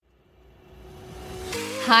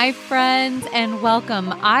Hi, friends, and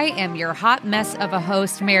welcome. I am your hot mess of a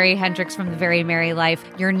host, Mary Hendricks from The Very Merry Life,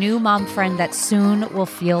 your new mom friend that soon will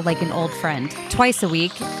feel like an old friend. Twice a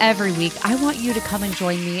week, every week, I want you to come and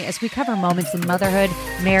join me as we cover moments in motherhood,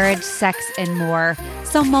 marriage, sex, and more.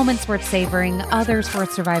 Some moments worth savoring, others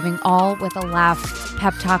worth surviving, all with a laugh,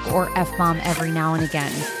 pep talk, or F-bomb every now and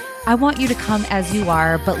again. I want you to come as you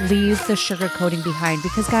are, but leave the sugarcoating behind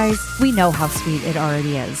because, guys, we know how sweet it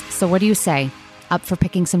already is. So what do you say? Up for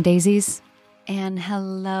picking some daisies? And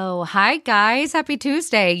hello. Hi, guys. Happy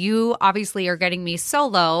Tuesday. You obviously are getting me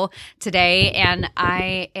solo today, and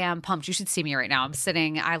I am pumped. You should see me right now.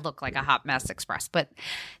 I look like a hot mess express, but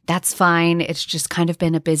that's fine. It's just kind of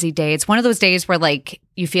been a busy day. It's one of those days where like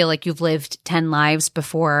you feel like you've lived 10 lives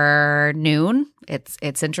before noon.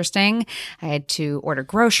 It's interesting. I had to order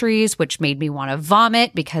groceries, which made me want to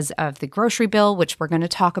vomit because of the grocery bill, which we're going to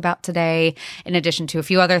talk about today, in addition to a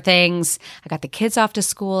few other things. I got the kids off to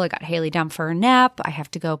school. I got Haley down for a nap. I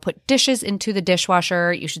have to go put dishes into the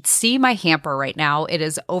dishwasher. You should see my hamper right now. It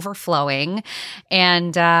is overflowing,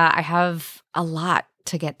 and I have a lot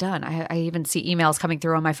to get done. I even see emails coming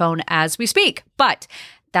through on my phone as we speak, but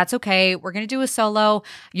that's okay. We're going to do a solo.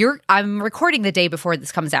 I'm recording the day before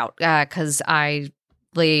this comes out because I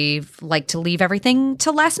like to leave everything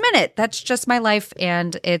to last minute. That's just my life,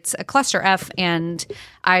 and it's a cluster F, and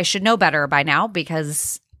I should know better by now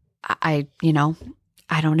because I don't know.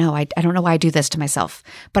 I don't know why I do this to myself,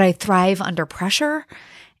 but I thrive under pressure,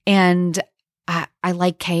 and I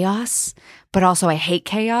like chaos, but also I hate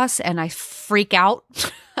chaos, and I freak out.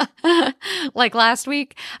 Like last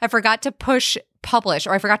week, I forgot to push publish,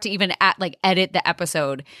 or I forgot to even edit the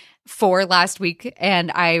episode for last week.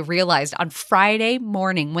 And I realized on Friday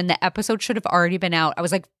morning when the episode should have already been out, I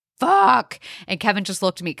was like, fuck. And Kevin just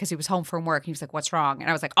looked at me because he was home from work. He was like, what's wrong? And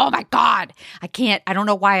I was like, oh my God, I don't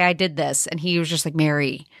know why I did this. And he was just like,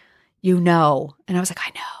 Mary, you know. And I was like, I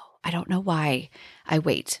know. I don't know why I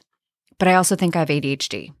wait. But I also think I have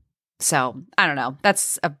ADHD. So I don't know.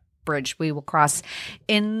 That's a bridge we will cross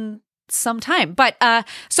in some time. But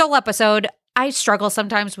solo episode, I struggle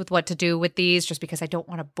sometimes with what to do with these just because I don't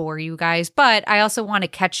want to bore you guys, but I also want to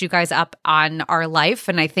catch you guys up on our life.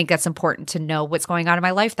 And I think that's important to know what's going on in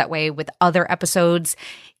my life. That way with other episodes,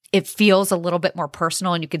 it feels a little bit more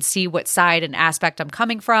personal and you can see what side and aspect I'm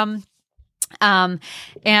coming from.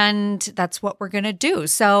 And that's what we're going to do.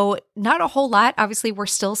 So not a whole lot. Obviously, we're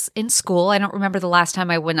still in school. I don't remember the last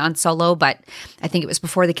time I went on solo, but I think it was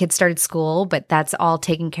before the kids started school, but that's all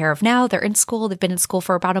taken care of now. They're in school. They've been in school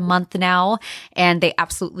for about a month now, and they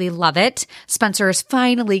absolutely love it. Spencer is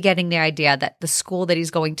finally getting the idea that the school that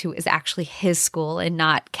he's going to is actually his school and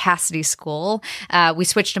not Cassidy's school. We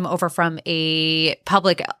switched him over from a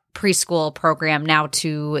public preschool program now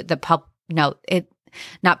to the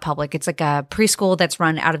not public. It's like a preschool that's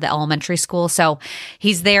run out of the elementary school. So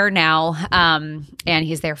he's there now, and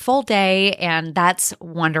he's there full day, and that's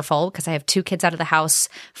wonderful because I have two kids out of the house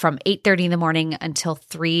from 8:30 in the morning until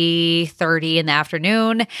 3:30 in the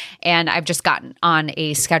afternoon. And I've just gotten on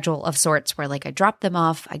a schedule of sorts where like I drop them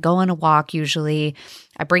off, I go on a walk usually,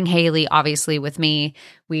 I bring Haley obviously with me.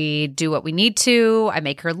 We do what we need to. I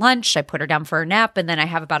make her lunch, I put her down for a nap, and then I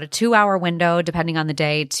have about a 2-hour window depending on the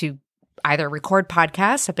day to either record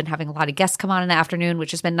podcasts. I've been having a lot of guests come on in the afternoon,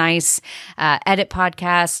 which has been nice. Edit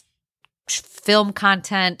podcasts, film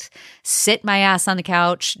content, sit my ass on the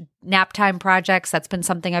couch, nap time projects. That's been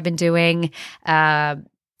something I've been doing.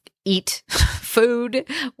 Eat food,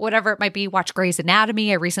 whatever it might be. Watch Grey's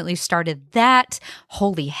Anatomy. I recently started that.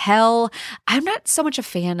 Holy hell. I'm not so much a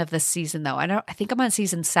fan of this season though. I think I'm on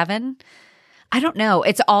season 7. I don't know.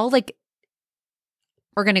 It's all like,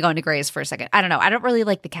 we're going to go into Grey's for a second. I don't know. I don't really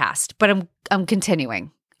like the cast, but I'm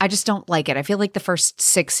continuing. I just don't like it. I feel like the first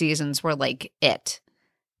 6 seasons were like it.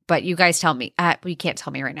 But you guys tell me. You can't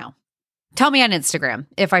tell me right now. Tell me on Instagram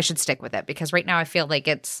if I should stick with it, because right now I feel like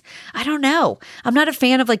I don't know. I'm not a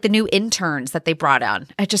fan of like the new interns that they brought on.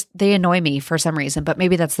 They annoy me for some reason, but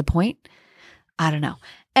maybe that's the point. I don't know.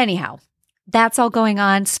 Anyhow, that's all going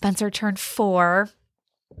on. Spencer turned 4.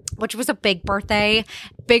 Which was a big birthday,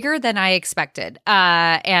 bigger than I expected.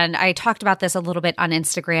 And I talked about this a little bit on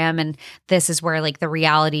Instagram, and this is where like the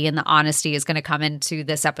reality and the honesty is going to come into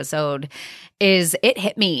this episode. Is it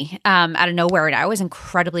hit me out of nowhere, and I was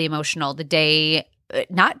incredibly emotional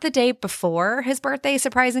not the day before his birthday,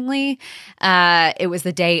 surprisingly. It was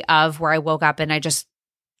the day of, where I woke up and I just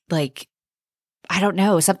like, I don't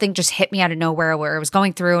know, something just hit me out of nowhere where I was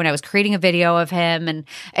going through and I was creating a video of him. And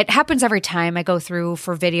it happens every time I go through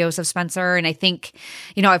for videos of Spencer. And I think,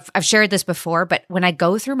 I've shared this before, but when I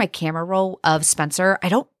go through my camera roll of Spencer, I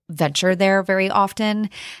don't venture there very often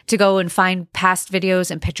to go and find past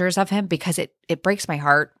videos and pictures of him because it breaks my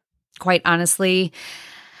heart. Quite honestly,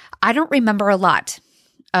 I don't remember a lot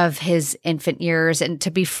of his infant years. And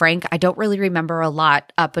to be frank, I don't really remember a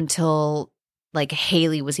lot up until like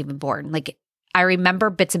Haley was even born. Like I remember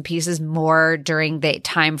bits and pieces more during the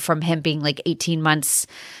time from him being like 18 months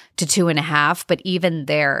to 2.5. But even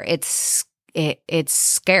there, it's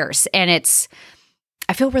scarce. And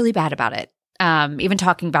I feel really bad about it. Even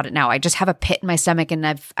talking about it now, I just have a pit in my stomach, and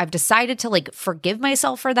I've decided to like forgive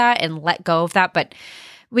myself for that and let go of that. But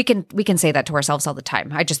we can say that to ourselves all the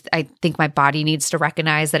time. I think my body needs to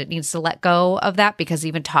recognize that it needs to let go of that, because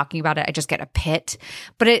even talking about it, I just get a pit.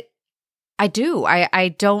 But I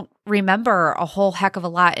don't remember a whole heck of a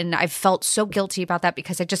lot. And I've felt so guilty about that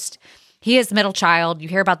because he is middle child. You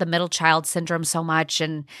hear about the middle child syndrome so much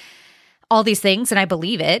and all these things. And I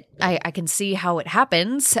believe it. I can see how it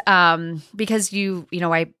happens. Because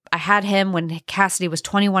I had him when Cassidy was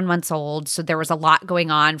 21 months old. So there was a lot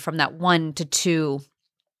going on from that 1 to 2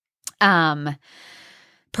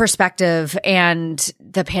 perspective. And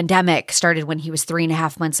the pandemic started when he was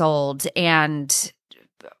 3.5 months old. And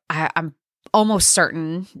I'm almost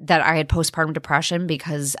certain that I had postpartum depression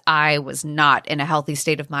because I was not in a healthy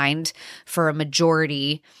state of mind for a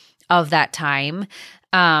majority of that time.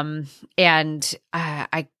 And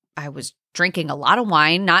I was drinking a lot of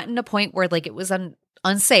wine, not in a point where like it was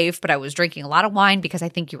unsafe, but I was drinking a lot of wine because I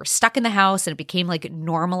think you were stuck in the house and it became like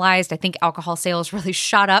normalized. I think alcohol sales really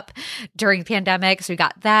shot up during the pandemic. So we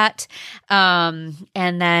got that. And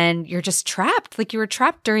then you're just trapped. Like you were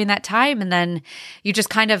trapped during that time. And then you just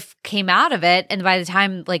kind of came out of it. And by the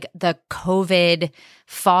time like the COVID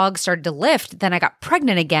fog started to lift, then I got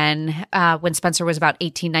pregnant again when Spencer was about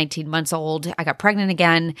 18, 19 months old. I got pregnant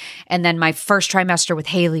again. And then my first trimester with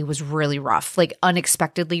Haley was really rough, like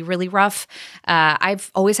unexpectedly really rough.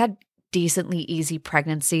 I've always had decently easy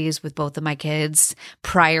pregnancies with both of my kids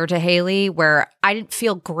prior to Haley, where I didn't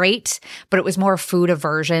feel great, but it was more food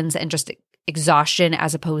aversions and just exhaustion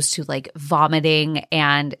as opposed to like vomiting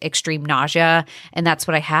and extreme nausea. And that's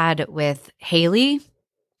what I had with Haley.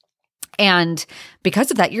 And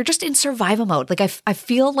because of that, you're just in survival mode. Like I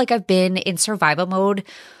feel like I've been in survival mode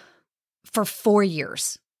for 4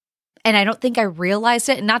 years. And I don't think I realized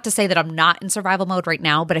it. And not to say that I'm not in survival mode right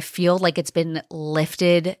now, but I feel like it's been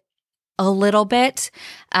lifted a little bit,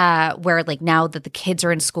 where like now that the kids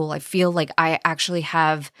are in school, I feel like I actually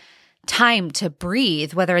have time to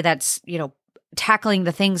breathe, whether that's, tackling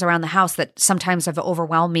the things around the house that sometimes have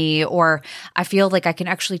overwhelmed me, or I feel like I can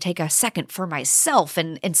actually take a second for myself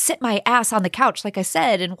and sit my ass on the couch, like I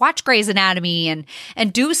said, and watch Grey's Anatomy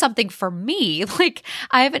and do something for me. Like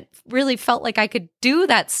I haven't really felt like I could do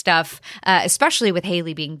that stuff, especially with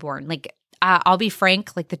Haley being born. Like I'll be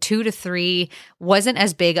frank, like the 2 to 3 wasn't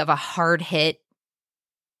as big of a hard hit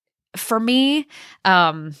for me.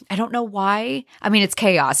 I don't know why. I mean, it's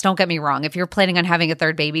chaos. Don't get me wrong. If you're planning on having a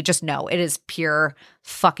third baby, just know it is pure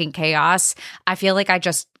fucking chaos. I feel like I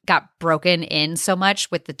just got broken in so much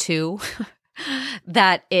with the 2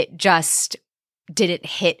 that it just didn't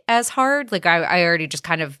hit as hard. Like I already just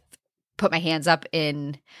kind of put my hands up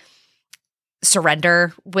in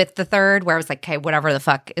surrender with the third, where I was like, okay, whatever the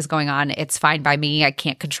fuck is going on, it's fine by me. I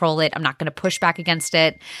can't control it. I'm not going to push back against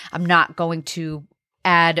it. I'm not going to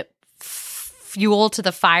add fuel to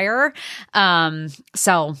the fire.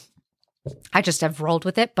 So I just have rolled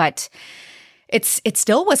with it, but it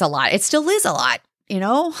still was a lot. It still is a lot,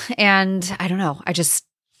 and I don't know.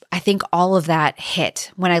 I think all of that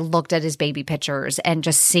hit when I looked at his baby pictures and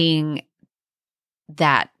just seeing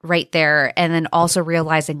that right there. And then also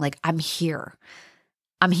realizing like, I'm here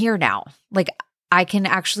now. Like I can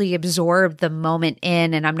actually absorb the moment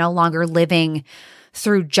in, and I'm no longer living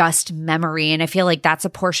through just memory. And I feel like that's a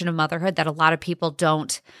portion of motherhood that a lot of people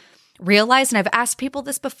don't realize. And I've asked people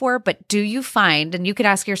this before, but do you find, and you could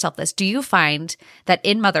ask yourself this, do you find that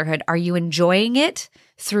in motherhood, are you enjoying it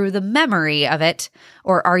through the memory of it,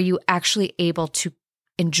 or are you actually able to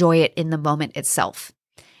enjoy it in the moment itself?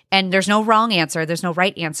 And there's no wrong answer. There's no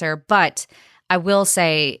right answer. But I will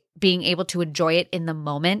say being able to enjoy it in the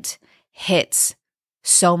moment hits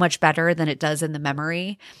so much better than it does in the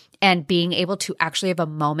memory. And being able to actually have a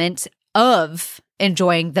moment of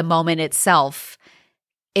enjoying the moment itself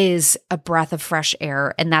is a breath of fresh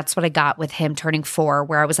air. And that's what I got with him turning 4,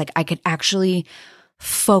 where I was like, I can actually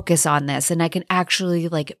focus on this, and I can actually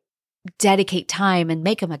like dedicate time and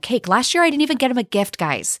make him a cake. Last year, I didn't even get him a gift,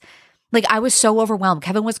 guys. Like I was so overwhelmed.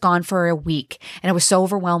 Kevin was gone for a week, and I was so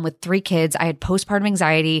overwhelmed with 3 kids. I had postpartum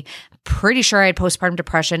anxiety. Pretty sure I had postpartum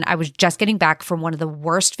depression. I was just getting back from one of the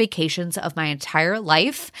worst vacations of my entire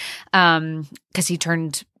life, because he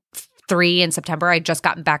turned 3 in September. I just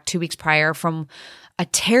gotten back 2 weeks prior from a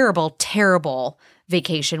terrible, terrible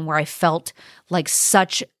vacation where I felt like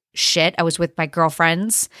such shit. I was with my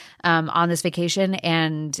girlfriends on this vacation,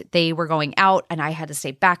 and they were going out, and I had to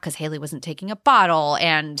stay back because Haley wasn't taking a bottle,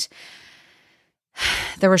 and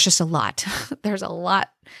there was just a lot. There's a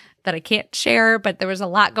lot that I can't share, but there was a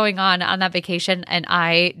lot going on that vacation, and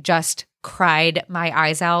I just cried my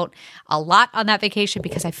eyes out a lot on that vacation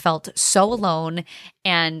because I felt so alone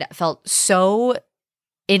and felt so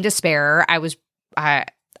in despair. I was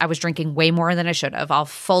drinking way more than I should have. I'll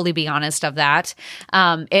fully be honest of that.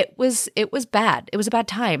 It was bad. It was a bad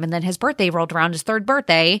time. And then his birthday rolled around, his 3rd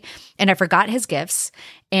birthday, and I forgot his gifts,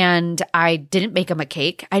 and I didn't make him a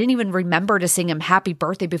cake. I didn't even remember to sing him happy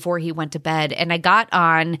birthday before he went to bed. And I got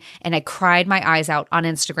on and I cried my eyes out on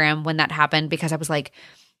Instagram when that happened because I was like,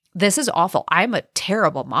 this is awful. I'm a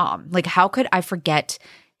terrible mom. Like, how could I forget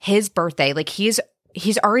his birthday? Like, he's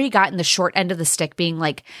already gotten the short end of the stick being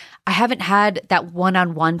like, I haven't had that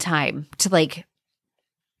one-on-one time to like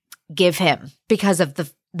give him because of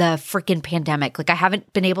the freaking pandemic. Like, I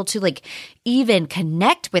haven't been able to like even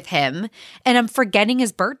connect with him, and I'm forgetting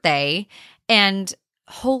his birthday, and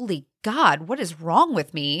holy God, what is wrong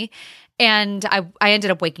with me? And I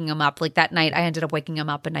ended up waking him up like that night. I ended up waking him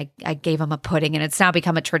up, and I gave him a pudding, and it's now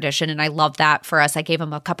become a tradition. And I love that for us. I gave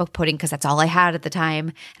him a cup of pudding because that's all I had at the time.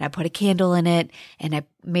 And I put a candle in it, and I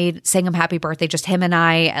sang him happy birthday, just him and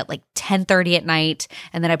I at like 10:30 at night.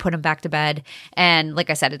 And then I put him back to bed. And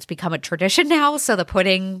like I said, it's become a tradition now. So the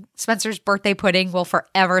pudding, Spencer's birthday pudding, will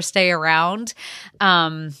forever stay around.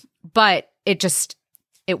 But it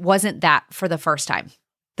wasn't that for the first time.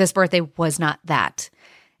 This birthday was not that.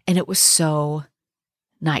 And it was so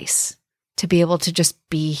nice to be able to just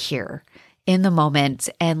be here in the moment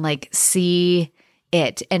and like see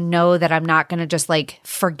it and know that I'm not going to just like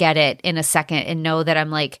forget it in a second, and know that I'm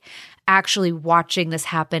like actually watching this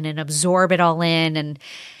happen and absorb it all in. And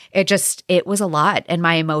it was a lot. And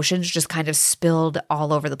my emotions just kind of spilled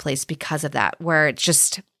all over the place because of that, where it's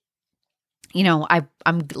just, you know,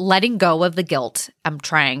 I'm letting go of the guilt. I'm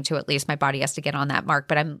trying to, at least my body has to get on that mark,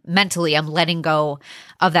 but I'm letting go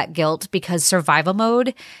of that guilt because survival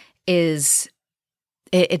mode it's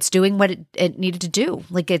doing what it needed to do.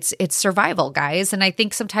 Like it's survival, guys. And I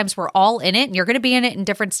think sometimes we're all in it, and you're going to be in it in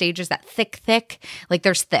different stages. That thick, like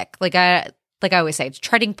there's thick, like I always say, it's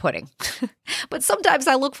treading pudding. But sometimes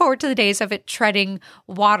I look forward to the days of it treading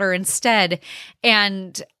water instead.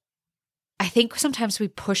 And I think sometimes we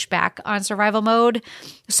push back on survival mode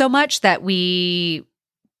so much that we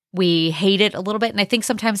hate it a little bit. And I think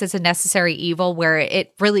sometimes it's a necessary evil where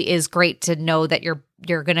it really is great to know that you're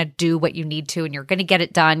going to do what you need to, and you're going to get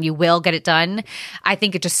it done. You will get it done. I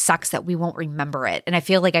think it just sucks that we won't remember it. And I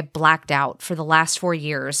feel like I blacked out for the last 4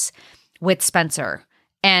 years with Spencer,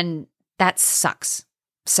 and that sucks.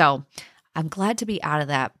 So I'm glad to be out of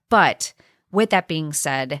that. But with that being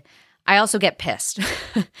said, I also get pissed.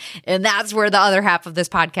 And that's where the other half of this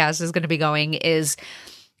podcast is going to be going. Is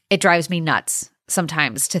it drives me nuts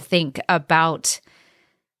sometimes to think about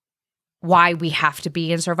why we have to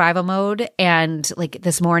be in survival mode. And like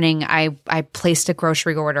this morning, I placed a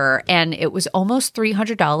grocery order, and it was almost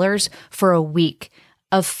 $300 for a week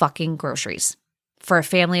of fucking groceries for a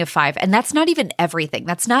family of 5. And that's not even everything.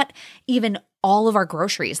 That's not even all of our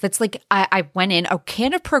groceries. That's like, I went in, a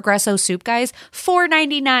can of Progresso soup, guys,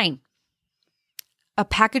 $4.99. A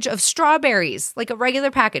package of strawberries, like a regular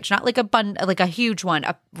package, not like a huge one,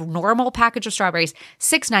 a normal package of strawberries,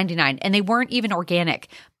 $6.99, and they weren't even organic.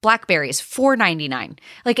 Blackberries, $4.99.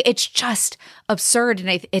 Like, it's just absurd.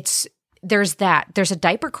 And there's a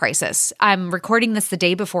diaper crisis. I'm recording this the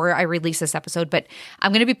day before I release this episode, but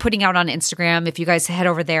I'm going to be putting out on Instagram. If you guys head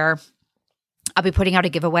over there, I'll be putting out a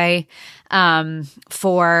giveaway to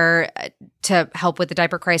help with the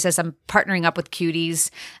diaper crisis. I'm partnering up with Cuties,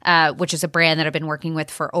 which is a brand that I've been working with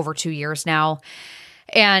for over 2 years now.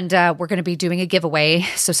 And we're going to be doing a giveaway.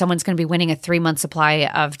 So someone's going to be winning a 3-month supply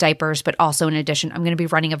of diapers, but also in addition, I'm going to be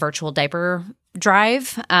running a virtual diaper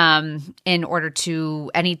drive in order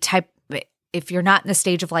to if you're not in the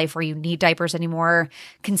stage of life where you need diapers anymore,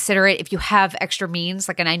 consider it. If you have extra means,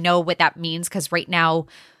 and I know what that means because right now,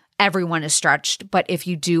 everyone is stretched, but if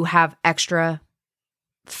you do have extra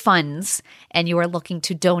funds and you are looking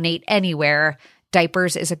to donate anywhere,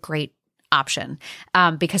 diapers is a great option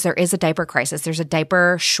because there is a diaper crisis. There's a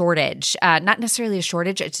diaper shortage, not necessarily a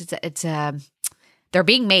shortage. They're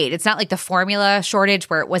being made. It's not like the formula shortage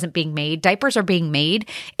where it wasn't being made. Diapers are being made.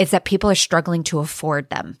 It's that people are struggling to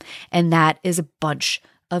afford them. And that is a bunch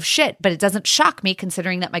of shit, but it doesn't shock me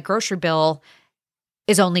considering that my grocery bill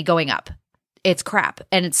is only going up. It's crap.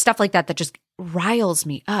 And it's stuff like that just riles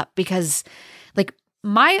me up because like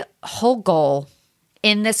my whole goal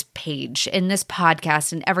in this page, in this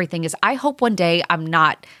podcast and everything is I hope one day I'm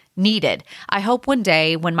not needed. I hope one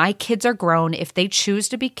day when my kids are grown, if they choose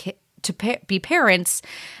to be parents,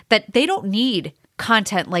 that they don't need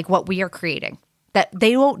content like what we are creating, that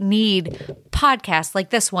they won't need podcasts like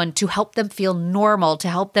this one to help them feel normal, to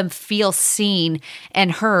help them feel seen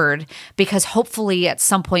and heard, because hopefully at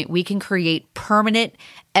some point we can create permanent,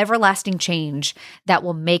 everlasting change that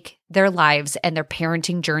will make their lives and their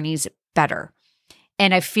parenting journeys better.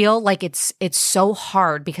 And I feel like it's so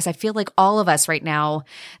hard because I feel like all of us right now,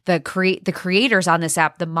 the creators on this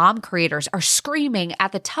app, the mom creators, are screaming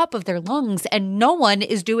at the top of their lungs and no one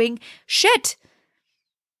is doing shit.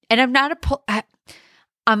 And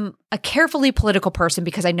I'm a carefully political person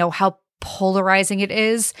because I know how polarizing it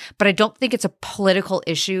is, but I don't think it's a political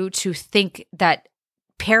issue to think that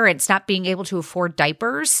parents not being able to afford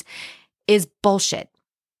diapers is bullshit.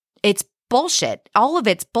 It's bullshit. All of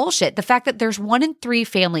it's bullshit. The fact that there's 1 in 3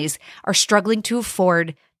 families are struggling to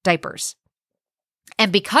afford diapers.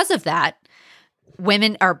 And because of that,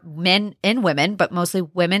 men and women, but mostly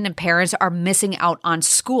women and parents are missing out on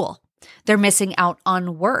school. They're missing out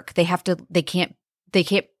on work. They can't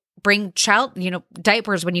bring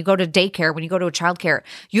diapers when you go to daycare, when you go to a childcare.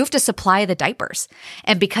 You have to supply the diapers.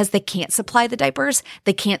 And because they can't supply the diapers,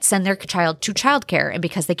 they can't send their child to childcare. And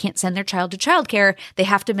because they can't send their child to childcare, they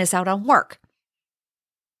have to miss out on work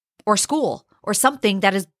or school or something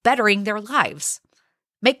that is bettering their lives.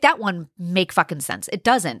 Make that one make fucking sense. It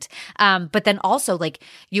doesn't. But then also like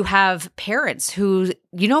you have parents who,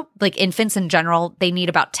 like infants in general, they need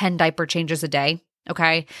about 10 diaper changes a day.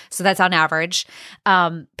 Okay. So that's on average.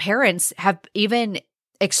 Parents have even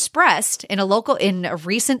expressed in a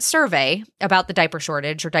recent survey about the diaper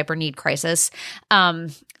shortage or diaper need crisis.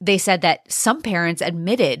 They said that some parents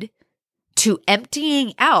admitted to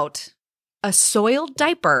emptying out a soiled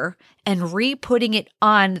diaper and re-putting it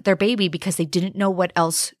on their baby because they didn't know what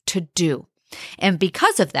else to do. And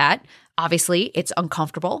because of that, obviously it's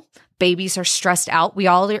uncomfortable. Babies are stressed out.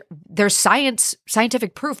 There's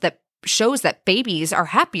scientific proof that shows that babies are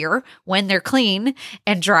happier when they're clean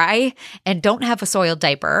and dry and don't have a soiled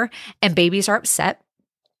diaper, and babies are upset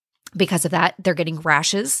because of that. They're getting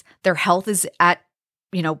rashes. Their health is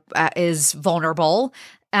is vulnerable.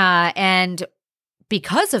 And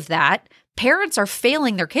because of that, parents are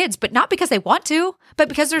failing their kids, but not because they want to, but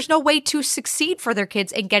because there's no way to succeed for their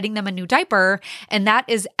kids in getting them a new diaper. And that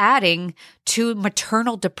is adding to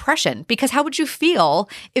maternal depression, because how would you feel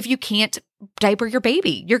if you can't diaper your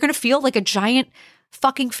baby? You're going to feel like a giant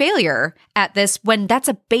fucking failure at this when that's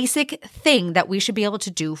a basic thing that we should be able to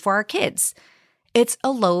do for our kids. It's a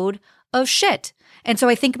load of shit. And so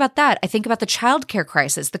I think about that. I think about the childcare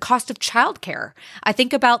crisis, the cost of childcare. I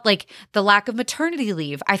think about like the lack of maternity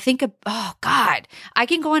leave. I think of, oh God, I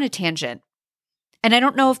can go on a tangent. And I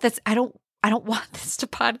don't know if I don't want this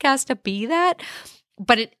podcast to be that,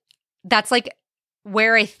 but that's like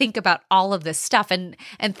where I think about all of this stuff. And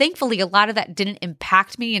thankfully a lot of that didn't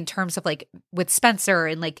impact me in terms of like with Spencer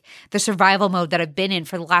and like the survival mode that I've been in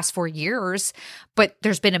for the last 4 years, but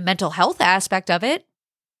there's been a mental health aspect of it.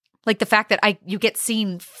 Like the fact that you get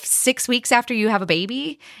seen 6 weeks after you have a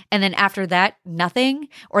baby and then after that, nothing.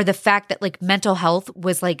 Or the fact that like mental health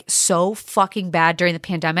was like so fucking bad during the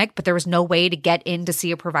pandemic, but there was no way to get in to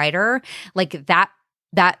see a provider. Like that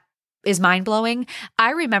is mind blowing.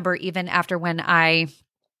 I remember even after when I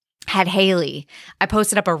had Haley, I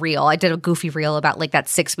posted up a reel. I did a goofy reel about like that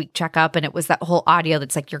 6-week checkup. And it was that whole audio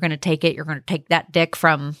that's like, you're going to take that dick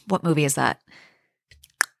from, what movie is that?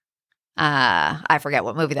 I forget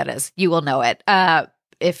what movie that is. You will know it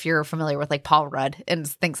if you're familiar with like Paul Rudd and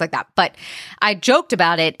things like that. But I joked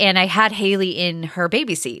about it, and I had Haley in her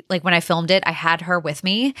baby seat. Like when I filmed it, I had her with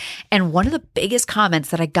me. And one of the biggest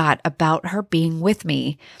comments that I got about her being with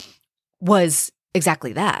me was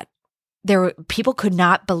exactly that. People could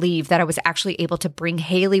not believe that I was actually able to bring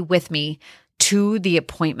Haley with me to the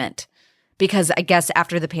appointment, because I guess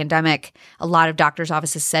after the pandemic, a lot of doctors'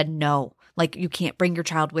 offices said no. Like, you can't bring your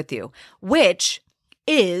child with you, which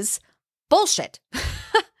is bullshit.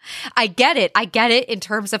 I get it. I get it in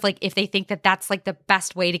terms of like, if they think that that's like the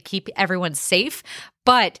best way to keep everyone safe,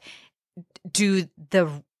 but do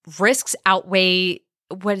the risks outweigh,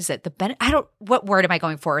 what is it? What word am I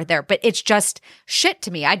going for there? But it's just shit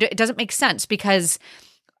to me. It doesn't make sense, because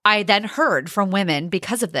I then heard from women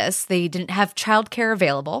because of this, they didn't have childcare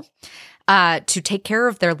available to take care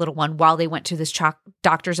of their little one while they went to this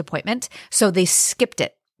doctor's appointment. So they skipped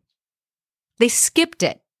it.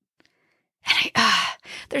 And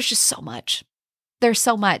there's just so much. There's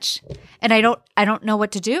so much. And I don't know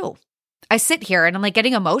what to do. I sit here and I'm like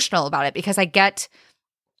getting emotional about it because I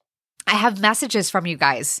have messages from you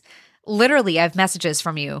guys. Literally, I have messages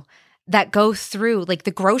from you that go through like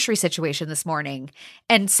the grocery situation this morning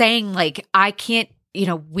and saying like, I can't,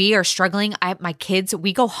 we are struggling. My kids,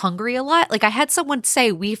 we go hungry a lot. Like I had someone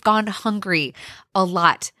say we've gone hungry a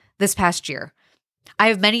lot this past year. I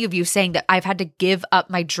have many of you saying that I've had to give up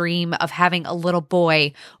my dream of having a little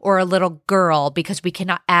boy or a little girl because we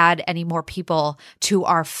cannot add any more people to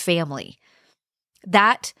our family.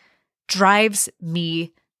 That drives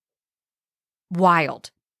me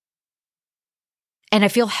wild. And I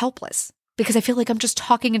feel helpless because I feel like I'm just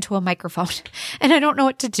talking into a microphone and I don't know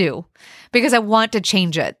what to do because I want to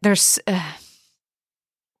change it.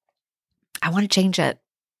 I want to change it.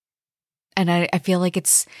 And I feel like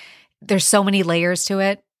there's so many layers to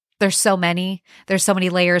it. There's so many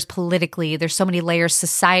layers politically. There's so many layers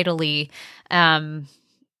societally.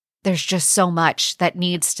 There's just so much that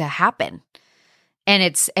needs to happen. And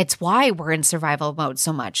it's why we're in survival mode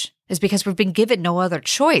so much is because we've been given no other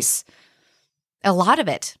choice. A lot of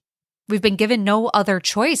it. We've been given no other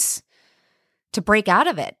choice to break out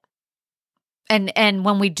of it. And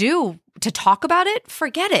when we do to talk about it,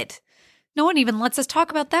 forget it. No one even lets us talk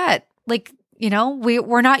about that. Like,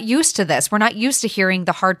 we're not used to this. We're not used to hearing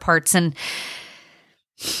the hard parts and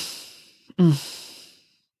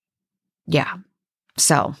yeah.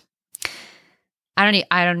 So I'm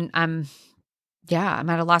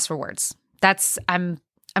at a loss for words. I'm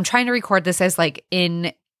trying to record this as like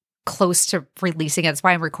in close to releasing it. That's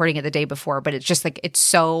why I'm recording it the day before, but it's just like, it's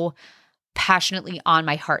so passionately on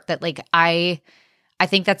my heart that like, I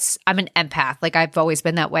think I'm an empath. Like I've always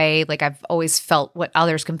been that way. Like I've always felt what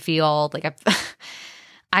others can feel. Like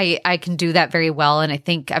I can do that very well. And I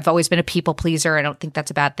think I've always been a people pleaser. I don't think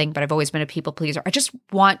that's a bad thing, but I've always been a people pleaser. I just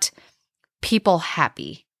want people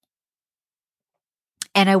happy.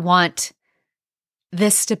 And I want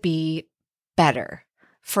this to be better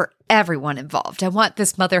for everyone involved. I want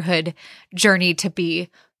this motherhood journey to be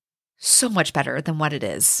so much better than what it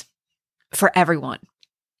is for everyone,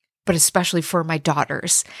 but especially for my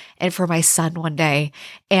daughters and for my son one day.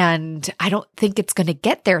 And I don't think it's going to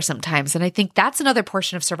get there sometimes. And I think that's another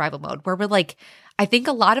portion of survival mode where we're like, I think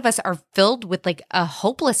a lot of us are filled with like a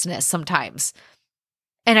hopelessness sometimes.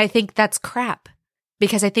 And I think that's crap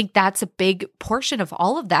because I think that's a big portion of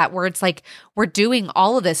all of that where it's like, we're doing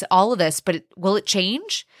all of this, but will it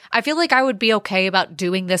change? I feel like I would be okay about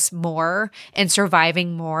doing this more and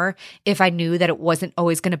surviving more if I knew that it wasn't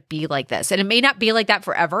always going to be like this. And it may not be like that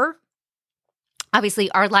forever. Obviously,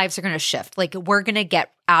 our lives are going to shift. Like we're going to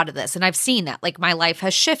get out of this. And I've seen that. Like my life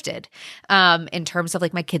has shifted in terms of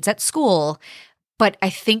like my kids at school. But I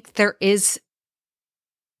think there is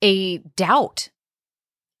a doubt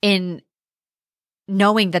in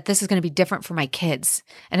knowing that this is going to be different for my kids.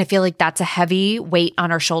 And I feel like that's a heavy weight on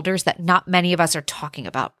our shoulders that not many of us are talking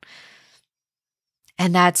about.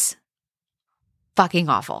 And that's fucking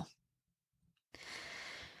awful.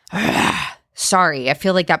 Sorry, I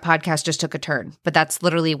feel like that podcast just took a turn, but that's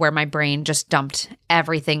literally where my brain just dumped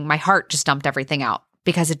everything. My heart just dumped everything out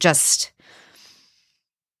because it just,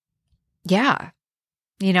 yeah,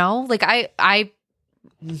 like I'm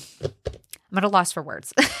at a loss for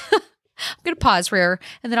words. I'm going to pause here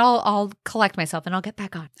and then I'll collect myself and I'll get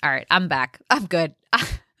back on. All right, I'm back. I'm good.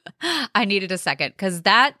 I needed a second because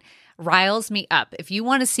that riles me up. If you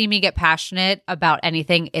want to see me get passionate about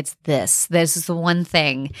anything, it's this. This is the one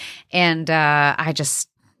thing. And I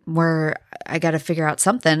got to figure out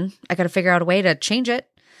something. I got to figure out a way to change it.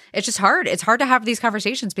 It's just hard. It's hard to have these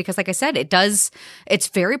conversations because like I said, it's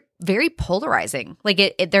very, very polarizing. Like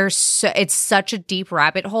it's such a deep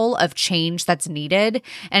rabbit hole of change that's needed.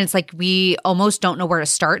 And it's like, we almost don't know where to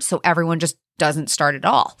start. So everyone just doesn't start at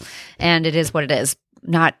all. And it is what it is.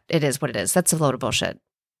 Not it is what it is. That's a load of bullshit.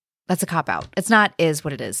 That's a cop out. It's not is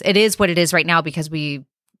what it is. It is what it is right now because we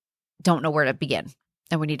don't know where to begin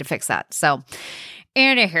and we need to fix that. So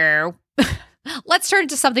anyhow, let's turn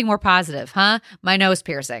to something more positive, huh? My nose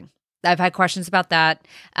piercing. I've had questions about that,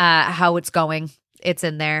 how it's going. It's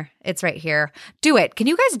in there. It's right here. Do it. Can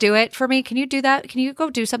you guys do it for me? Can you do that? Can you go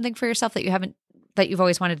do something for yourself that you've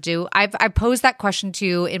always wanted to do? I posed that question to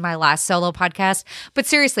you in my last solo podcast, but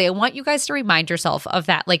seriously, I want you guys to remind yourself of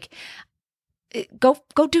that. Like, go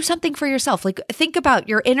do something for yourself. Like, think about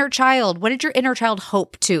your inner child. What did your inner child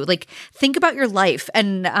hope to? Like, think about your life.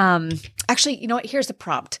 And actually, you know what? Here's the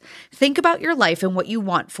prompt. Think about your life and what you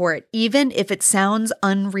want for it, even if it sounds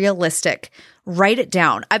unrealistic. Write it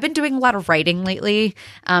down. I've been doing a lot of writing lately.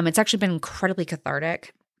 It's actually been incredibly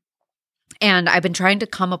cathartic. And I've been trying to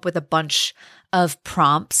come up with a bunch of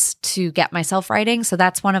prompts to get myself writing. So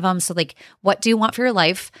that's one of them. So like, what do you want for your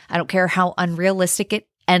life? I don't care how unrealistic it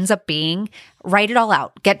ends up being. Write it all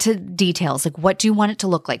out. Get to details. Like, what do you want it to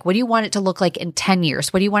look like? What do you want it to look like in 10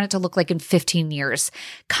 years? What do you want it to look like in 15 years?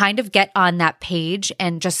 Kind of get on that page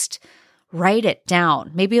and just write it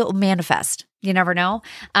down. Maybe it will manifest. You never know.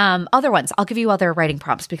 Other ones, I'll give you other writing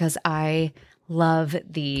prompts because I love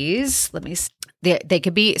these. They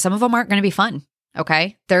could be, some of them aren't going to be fun.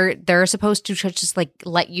 Okay. They're supposed to just like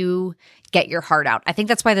let you get your heart out. I think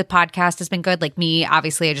that's why the podcast has been good. Like me,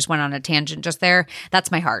 obviously I just went on a tangent just there.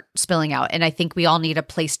 That's my heart spilling out. And I think we all need a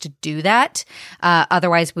place to do that.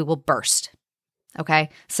 Otherwise we will burst. Okay.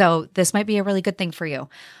 So this might be a really good thing for you.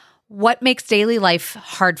 What makes daily life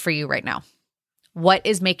hard for you right now? What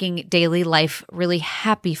is making daily life really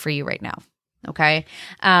happy for you right now? Okay.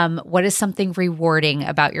 What is something rewarding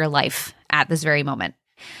about your life at this very moment?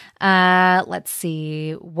 Let's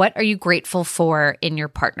see. What are you grateful for in your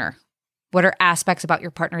partner? What are aspects about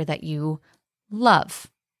your partner that you love?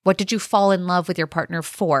 What did you fall in love with your partner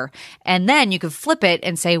for? And then you can flip it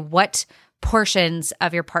and say, what portions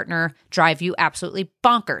of your partner drive you absolutely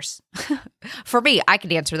bonkers? For me, I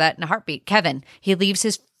could answer that in a heartbeat. Kevin, he leaves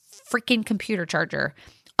his freaking computer charger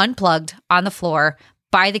unplugged on the floor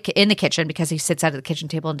in the kitchen because he sits at the kitchen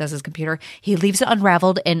table and does his computer. He leaves it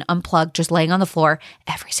unraveled and unplugged, just laying on the floor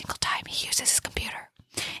every single time he uses his computer.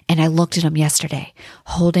 And I looked at him yesterday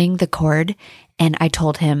holding the cord and I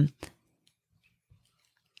told him,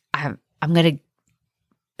 I'm going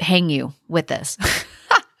to hang you with this.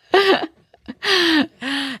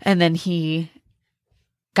 And then he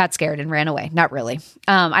got scared and ran away. Not really.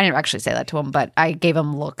 I didn't actually say that to him, but I gave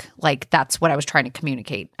him a look like that's what I was trying to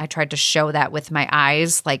communicate. I tried to show that with my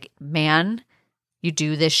eyes, like, man, you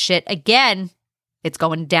do this shit again, it's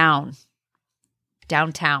going down.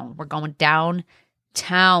 Downtown. We're going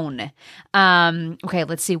downtown. Okay,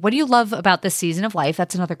 let's see. What do you love about this season of life?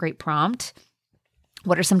 That's another great prompt.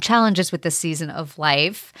 What are some challenges with this season of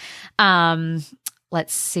life?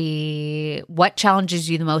 Let's see. What challenges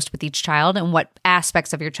you the most with each child and what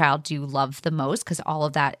aspects of your child do you love the most? Because all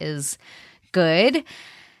of that is good.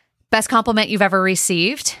 Best compliment you've ever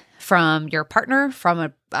received from your partner,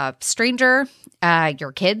 from a stranger,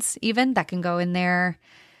 your kids even, that can go in there.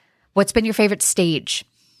 What's been your favorite stage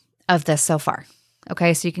of this so far?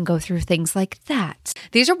 Okay, so you can go through things like that.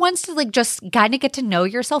 These are ones to like just kind of get to know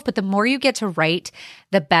yourself, but the more you get to write,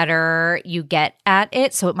 the better you get at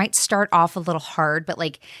it. So it might start off a little hard, but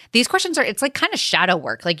like these questions it's like kind of shadow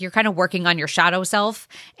work. Like you're kind of working on your shadow self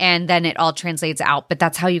and then it all translates out. But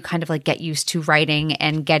that's how you kind of like get used to writing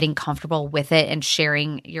and getting comfortable with it and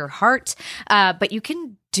sharing your heart. But you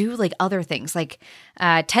can do like other things, like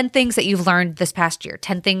 10 things that you've learned this past year,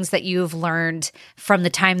 10 things that you've learned from the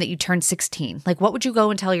time that you turned 16. Like what would you go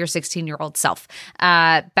and tell your 16-year-old self?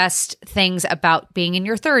 Best things about being in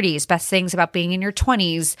your 30s, best things about being in your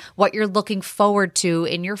 20s, what you're looking forward to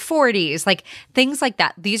in your 40s, like things like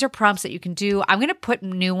that. These are prompts that you can do. I'm going to put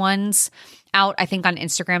new ones out, I think, on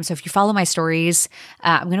Instagram. So if you follow my stories,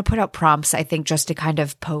 I'm going to put out prompts, I think, just to kind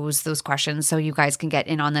of pose those questions so you guys can get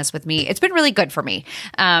in on this with me. It's been really good for me.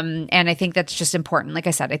 And I think that's just important. Like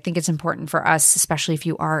I said, I think it's important for us, especially if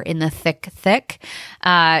you are in the thick,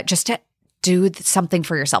 just to do something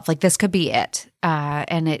for yourself. Like this could be it.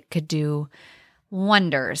 And it could do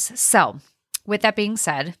wonders. So with that being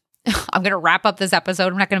said, I'm going to wrap up this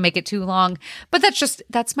episode. I'm not going to make it too long, but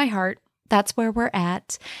that's my heart. That's where we're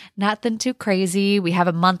at. Nothing too crazy. We have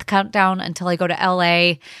a month countdown until I go to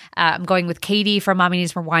LA. I'm going with Katie from Mommy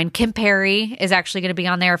Needs More Wine. Kim Perry is actually going to be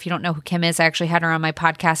on there. If you don't know who Kim is, I actually had her on my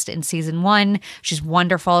podcast in season 1. She's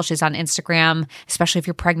wonderful. She's on Instagram, especially if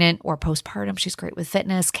you're pregnant or postpartum. She's great with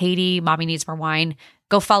fitness. Katie, Mommy Needs More Wine.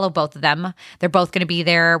 Go follow both of them. They're both going to be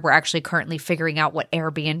there. We're actually currently figuring out what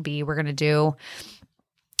Airbnb we're going to do.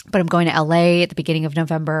 But I'm going to LA at the beginning of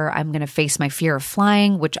November. I'm going to face my fear of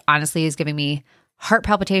flying, which honestly is giving me heart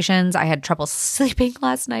palpitations. I had trouble sleeping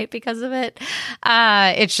last night because of it.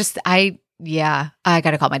 It's just, I got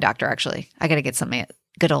to call my doctor actually. I got to get some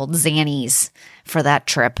good old Xannies for that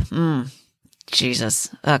trip. Jesus.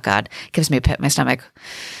 Oh God. Gives me a pit in my stomach.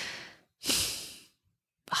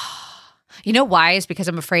 You know why? It's because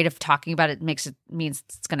I'm afraid of talking about it means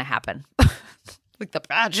it's going to happen. Like the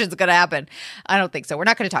bad shit's going to happen. I don't think so. We're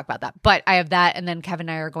not going to talk about that. But I have that. And then Kevin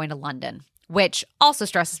and I are going to London, which also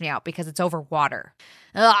stresses me out because it's over water.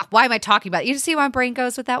 Ugh, why am I talking about it? You see why my brain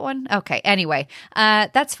goes with that one? Okay. Anyway,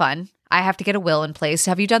 that's fun. I have to get a will in place.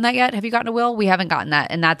 Have you done that yet? Have you gotten a will? We haven't gotten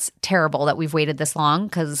that. And that's terrible that we've waited this long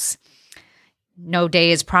because No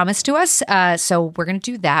day is promised to us. So we're going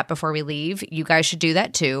to do that before we leave. You guys should do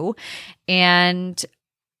that too. And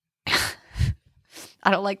I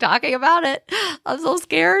don't like talking about it. I'm so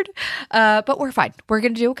scared. But we're fine. We're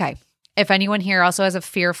going to do okay. If anyone here also has a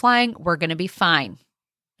fear of flying, we're going to be fine.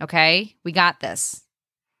 Okay? We got this.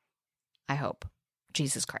 I hope.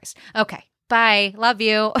 Jesus Christ. Okay. Bye. Love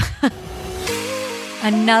you.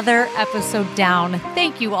 Another episode down.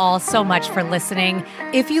 Thank you all so much for listening.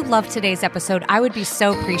 If you loved today's episode, I would be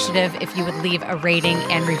so appreciative if you would leave a rating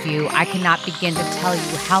and review. I cannot begin to tell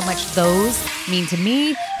you how much those mean to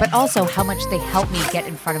me, but also how much they help me get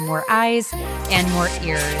in front of more eyes and more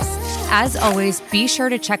ears. As always, be sure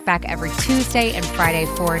to check back every Tuesday and Friday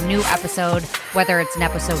for a new episode, whether it's an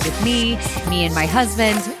episode with me and my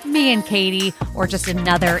husband, me and Katie, or just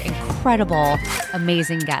another incredible,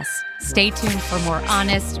 amazing guest. Stay tuned for more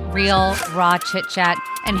honest, real, raw chit-chat.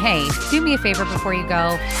 And hey, do me a favor before you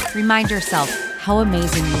go. Remind yourself how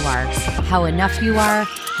amazing you are, how enough you are,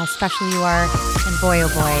 how special you are. And boy, oh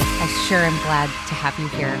boy, I sure am glad to have you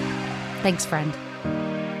here. Thanks, friend.